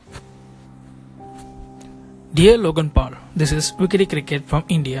Dear Logan Paul, this is Wickety Cricket from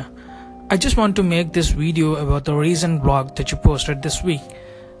India. I just want to make this video about the recent vlog that you posted this week.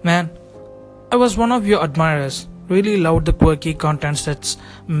 Man, I was one of your admirers. Really loved the quirky contents that's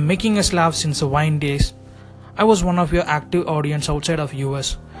making us laugh since the wine days. I was one of your active audience outside of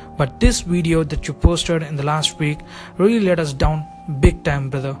US. But this video that you posted in the last week really let us down big time,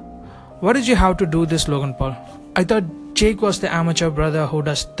 brother. Why did you have to do this, Logan Paul? I thought Jake was the amateur brother who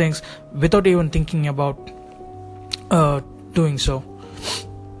does things without even thinking about doing so.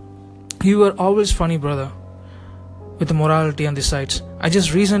 You were always funny, brother, with the morality on the sides. I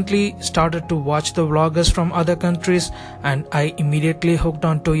just recently started to watch the vloggers from other countries and I immediately hooked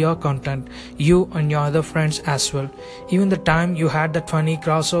onto your content, you and your other friends as well. Even the time you had that funny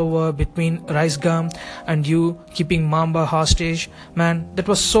crossover between Rice Gum and you keeping Mamba hostage, man, that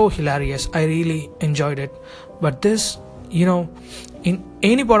was so hilarious. I really enjoyed it. But this, in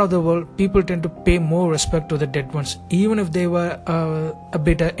any part of the world, people tend to pay more respect to the dead ones, even if they were a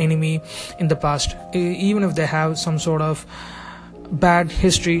bitter enemy in the past, even if they have some sort of bad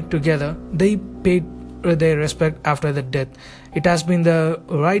history together. They pay their respect after the death. It has been the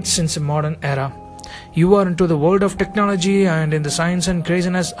right since the modern era. You are into the world of technology and in the science and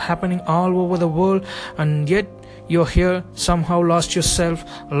craziness happening all over the world, and yet you're here, somehow lost yourself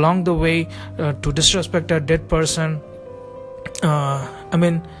along the way to disrespect a dead person. A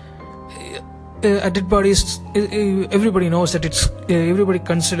dead body is, everybody knows that it's, everybody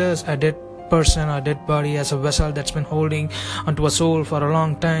considers a dead person or dead body as a vessel that's been holding onto a soul for a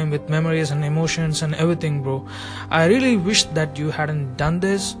long time with memories and emotions and everything, bro. I really wish that you hadn't done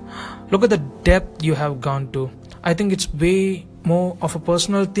this. Look at the depth you have gone to. I think it's way more of a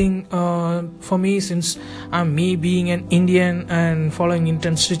personal thing for me, since I'm me being an Indian and following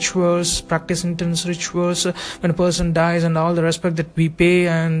intense rituals, practice intense rituals when a person dies and all the respect that we pay,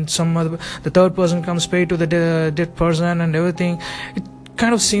 and the third person comes pay to the dead person and everything. It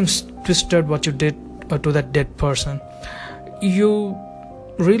kind of seems twisted what you did to that dead person. You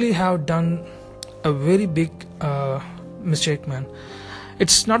really have done a very big mistake, man.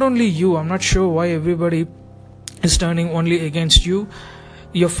 It's not only you. I'm not sure why everybody is turning only against you.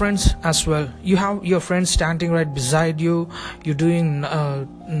 Your friends as well. You have your friends standing right beside you. You're doing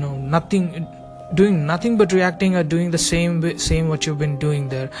nothing but reacting or doing the same what you've been doing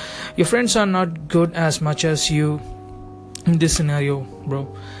there. Your friends are not good as much as you in this scenario, bro.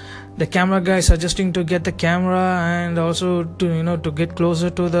 The camera guy suggesting to get the camera and also to get closer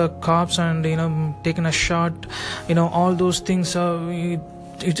to the cops and taking a shot, all those things are,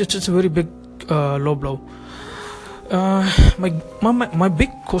 it's a very big low blow. My big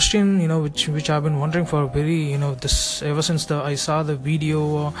question, which I've been wondering for this ever since I saw the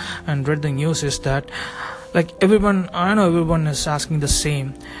video and read the news, is that, like, I know everyone is asking the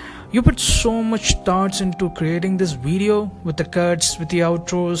same. You put so much thoughts into creating this video, with the cuts, with the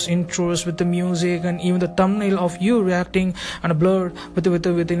outros, intros, with the music, and even the thumbnail of you reacting and a blur with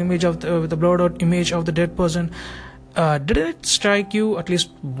the image of with the blurred out image of the dead person. Did it strike you at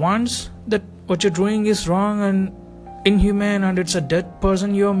least once that what you're doing is wrong and inhumane, and it's a dead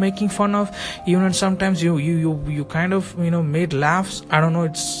person you're making fun of? Even sometimes you kind of made laughs. I don't know,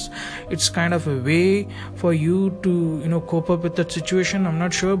 it's kind of a way for you to cope up with that situation. I'm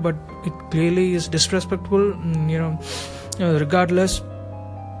not sure, but it clearly is disrespectful. Regardless,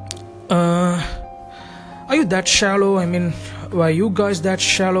 are you that shallow? Why you guys that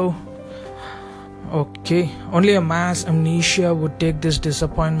shallow? Okay, only a mass amnesia would take this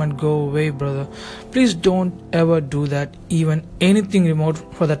disappointment go away, brother. Please don't ever do that, even anything remote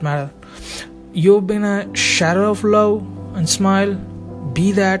for that matter. You've been a shadow of love and smile.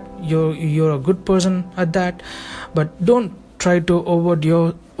 Be that. You're a good person at that, but don't try to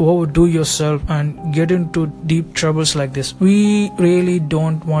overdo yourself and get into deep troubles like this. We really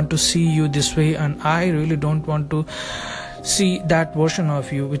don't want to see you this way, and I really don't want to see that version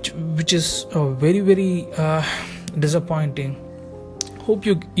of you, which is very, very disappointing. Hope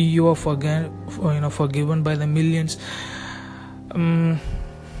you are forgiven by the millions. The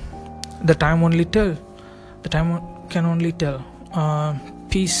time can only tell.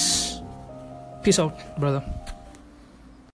 Peace out, brother.